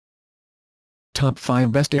top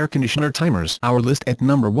 5 best air conditioner timers. Our list at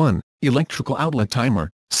number 1, electrical outlet timer,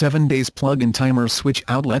 7 days plug-in timer switch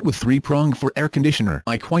outlet with 3-prong for air conditioner.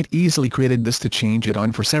 I quite easily created this to change it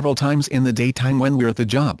on for several times in the daytime when we're at the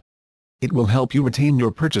job. It will help you retain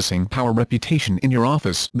your purchasing power reputation in your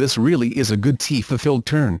office. This really is a good tea-fulfilled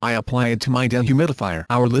turn. I apply it to my dehumidifier.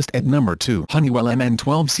 Our list at number 2. Honeywell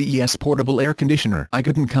MN12 CES Portable Air Conditioner. I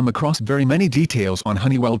couldn't come across very many details on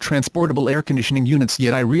Honeywell transportable air conditioning units,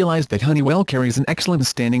 yet I realized that Honeywell carries an excellent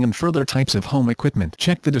standing in further types of home equipment.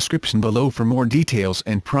 Check the description below for more details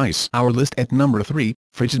and price. Our list at number 3.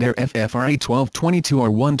 Frigidaire FFRA 1222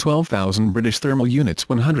 or 112,000 British Thermal Units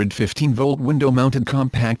 115-volt window-mounted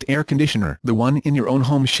compact air conditioner. The one in your own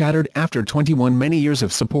home shattered after 21 many years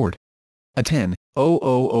of support. A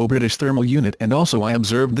 10,000 British Thermal Unit, and also I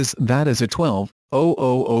observed that is a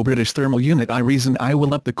 12,000 British Thermal Unit. I reason I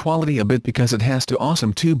will up the quality a bit because it has 2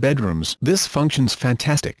 awesome 2 bedrooms. This functions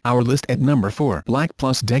fantastic. Our list at number 4. Black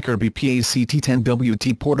Plus Decker BPAC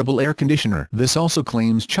T10WT Portable Air Conditioner. This also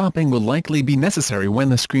claims chopping will likely be necessary when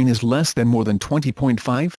the screen is less than more than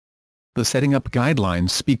 20.5. The setting up guidelines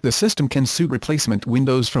speak the system can suit replacement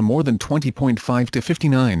windows from more than 20.5 to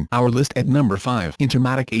 59. Our list at number 5.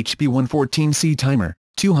 Intermatic HP114C Timer,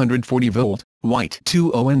 240 volt, white.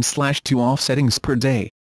 2 on/2 off settings per day.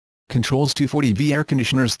 Controls 240V air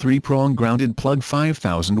conditioners, 3-prong grounded plug,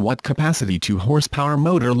 5,000 watt capacity, 2 horsepower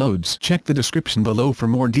motor loads. Check the description below for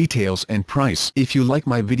more details and price. If you like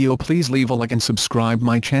my video, please leave a like and subscribe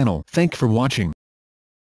my channel. Thank for watching.